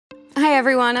Hi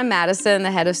everyone, I'm Madison,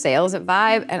 the head of sales at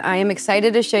Vibe, and I am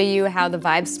excited to show you how the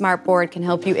Vibe Smartboard can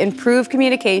help you improve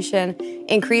communication,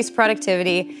 increase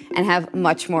productivity, and have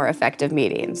much more effective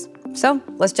meetings. So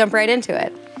let's jump right into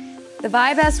it. The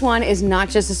Vibe S1 is not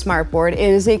just a smartboard, it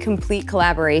is a complete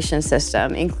collaboration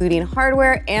system, including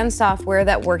hardware and software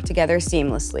that work together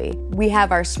seamlessly. We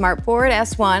have our Smartboard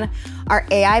S1, our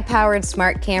AI-powered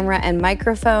smart camera and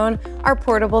microphone, our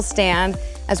portable stand,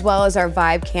 as well as our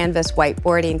Vibe Canvas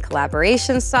whiteboarding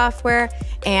collaboration software,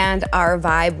 and our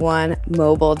Vibe One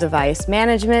mobile device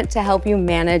management to help you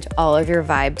manage all of your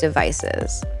Vibe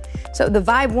devices. So the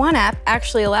Vibe One app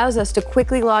actually allows us to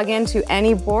quickly log into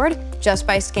any board just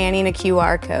by scanning a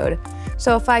QR code.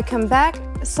 So if I come back,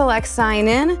 select sign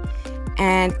in,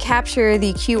 and capture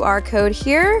the QR code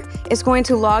here, it's going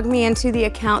to log me into the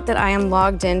account that I am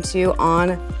logged into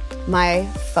on my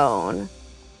phone.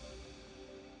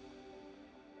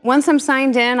 Once I'm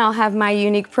signed in, I'll have my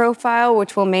unique profile,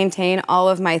 which will maintain all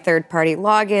of my third-party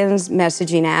logins,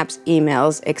 messaging apps,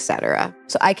 emails, etc.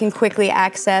 So I can quickly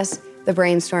access the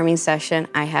brainstorming session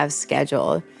I have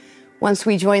scheduled. Once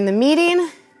we join the meeting,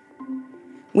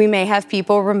 we may have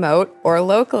people remote or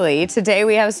locally. Today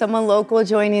we have someone local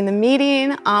joining the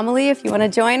meeting. Amelie, if you want to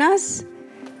join us.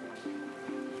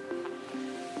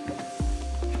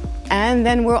 And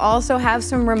then we'll also have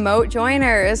some remote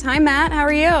joiners. Hi Matt, how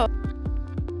are you?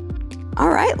 All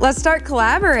right, let's start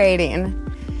collaborating.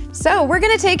 So we're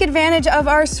gonna take advantage of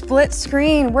our split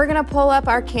screen. We're gonna pull up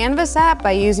our Canvas app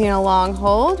by using a long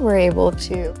hold. We're able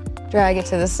to drag it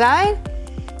to the side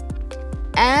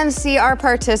and see our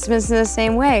participants in the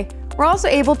same way. We're also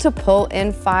able to pull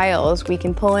in files. We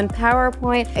can pull in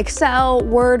PowerPoint, Excel,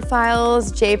 Word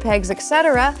files, JPEGs,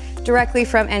 etc., directly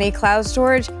from any cloud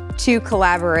storage to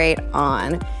collaborate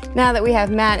on. Now that we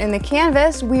have Matt in the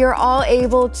Canvas, we are all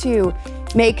able to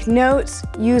make notes,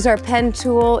 use our pen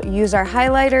tool, use our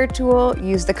highlighter tool,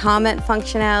 use the comment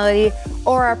functionality,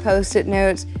 or our post-it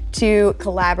notes to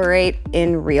collaborate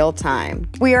in real time.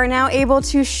 We are now able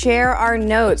to share our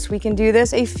notes. We can do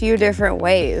this a few different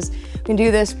ways. We can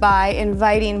do this by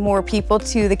inviting more people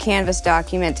to the Canvas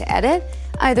document to edit,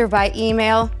 either by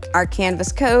email, our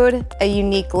Canvas code, a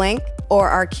unique link, or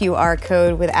our QR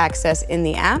code with access in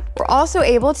the app. We're also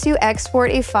able to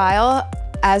export a file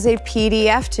as a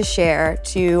PDF to share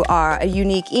to a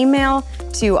unique email,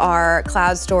 to our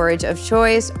cloud storage of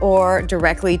choice, or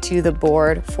directly to the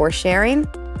board for sharing.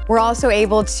 We're also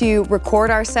able to record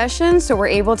our session, so we're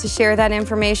able to share that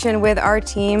information with our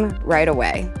team right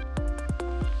away.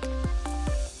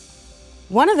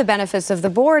 One of the benefits of the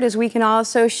board is we can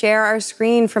also share our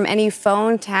screen from any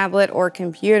phone, tablet, or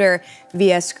computer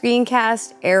via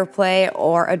Screencast, AirPlay,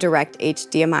 or a direct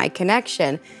HDMI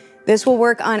connection. This will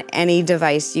work on any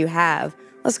device you have.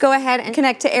 Let's go ahead and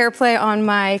connect to AirPlay on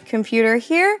my computer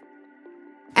here.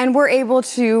 And we're able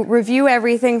to review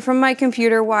everything from my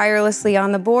computer wirelessly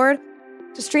on the board.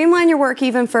 To streamline your work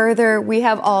even further, we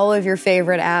have all of your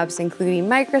favorite apps, including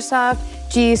Microsoft,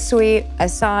 G Suite,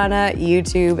 Asana,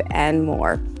 YouTube, and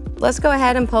more. Let's go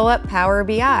ahead and pull up Power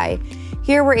BI.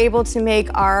 Here we're able to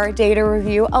make our data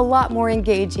review a lot more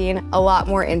engaging, a lot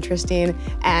more interesting,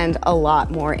 and a lot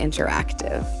more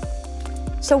interactive.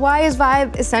 So why is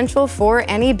Vibe essential for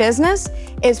any business?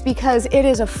 It's because it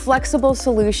is a flexible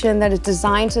solution that is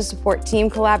designed to support team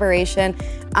collaboration,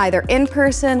 either in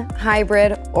person,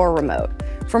 hybrid, or remote.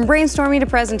 From brainstorming to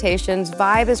presentations,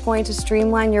 Vibe is going to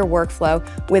streamline your workflow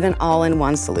with an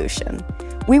all-in-one solution.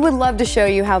 We would love to show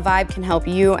you how Vibe can help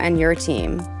you and your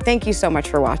team. Thank you so much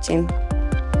for watching.